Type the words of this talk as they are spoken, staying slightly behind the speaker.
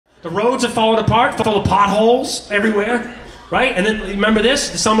The roads are falling apart, full of potholes everywhere, right? And then remember this,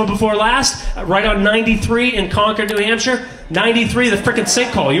 the summer before last, right on 93 in Concord, New Hampshire, 93, the frickin'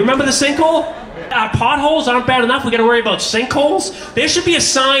 sinkhole. You remember the sinkhole? Our potholes aren't bad enough, we gotta worry about sinkholes? There should be a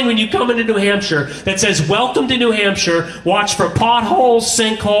sign when you come into New Hampshire that says, "Welcome to New Hampshire, watch for potholes,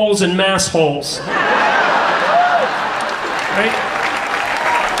 sinkholes, and mass holes." Right?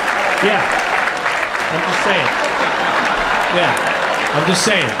 Yeah. I'm just saying. Yeah. I'm just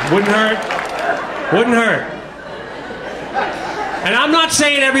saying. Wouldn't hurt. Wouldn't hurt. And I'm not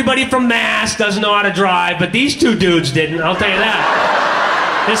saying everybody from Mass doesn't know how to drive, but these two dudes didn't, I'll tell you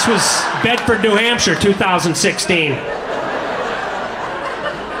that. This was Bedford, New Hampshire, 2016.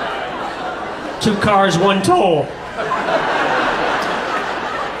 2 cars, 1 toll.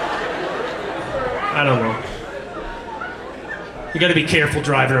 I don't know. You gotta be careful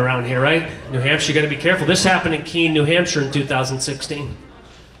driving around here, right? New Hampshire, you gotta be careful. This happened in Keene, New Hampshire in 2016.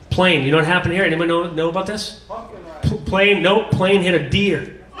 Plane, you know what happened here? Anyone know about this? Plane hit a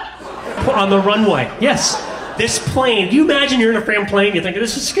deer on the runway. Yes. This plane, do you imagine you're in a frame plane, you think,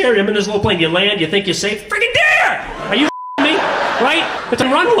 this is scary, I'm in this little plane, you land, you think you're safe, friggin' deer! Are you me? Right? It's a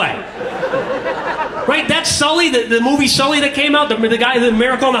runway. Right? That's Sully, the movie Sully that came out, the guy, the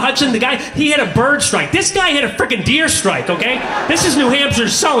Miracle on the Hudson, the guy, he had a bird strike. This guy had a frickin' deer strike, okay? This is New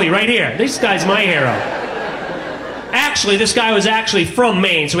Hampshire's Sully right here. This guy's my hero. Actually, this guy was actually from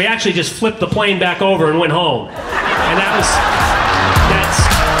Maine, so he actually just flipped the plane back over and went home. And that was...